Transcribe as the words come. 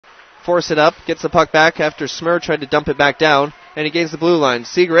force it up, gets the puck back after Smir tried to dump it back down, and he gains the blue line.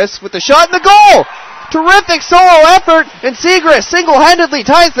 Segrist with the shot and the goal! Terrific solo effort, and Segrist single-handedly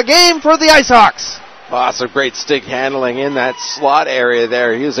ties the game for the IceHawks. Oh, some great stick handling in that slot area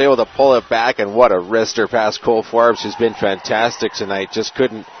there. He was able to pull it back, and what a wrister past Cole Forbes, who's been fantastic tonight. Just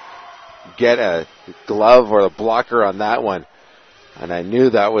couldn't get a glove or a blocker on that one. And I knew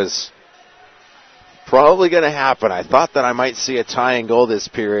that was probably going to happen. I thought that I might see a tying goal this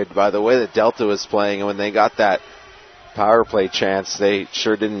period by the way that Delta was playing, and when they got that power play chance, they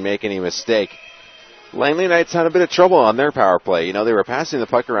sure didn't make any mistake. Langley Knights had a bit of trouble on their power play. You know, they were passing the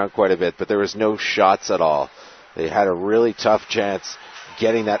puck around quite a bit, but there was no shots at all. They had a really tough chance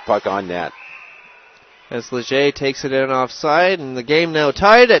getting that puck on net. As Leger takes it in offside, and the game now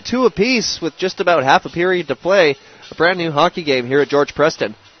tied at 2 apiece with just about half a period to play. A brand new hockey game here at George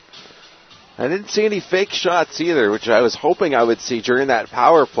Preston. I didn't see any fake shots either, which I was hoping I would see during that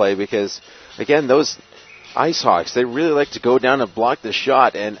power play because, again, those IceHawks, they really like to go down and block the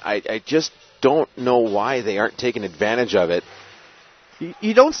shot, and I just don't know why they aren't taking advantage of it.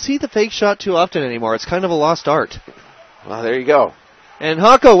 You don't see the fake shot too often anymore. It's kind of a lost art. Well, there you go. And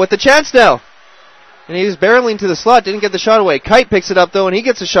Hako with the chance now. And he was barreling to the slot, didn't get the shot away. Kite picks it up, though, and he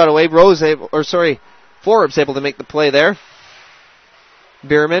gets a shot away. Forbes able to make the play there.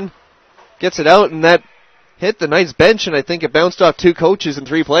 Bierman gets it out, and that hit the Knights bench, and I think it bounced off 2 coaches and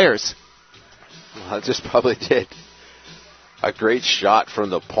 3 players. Well, it just probably did. A great shot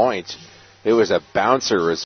from the point. It was a bouncer. It was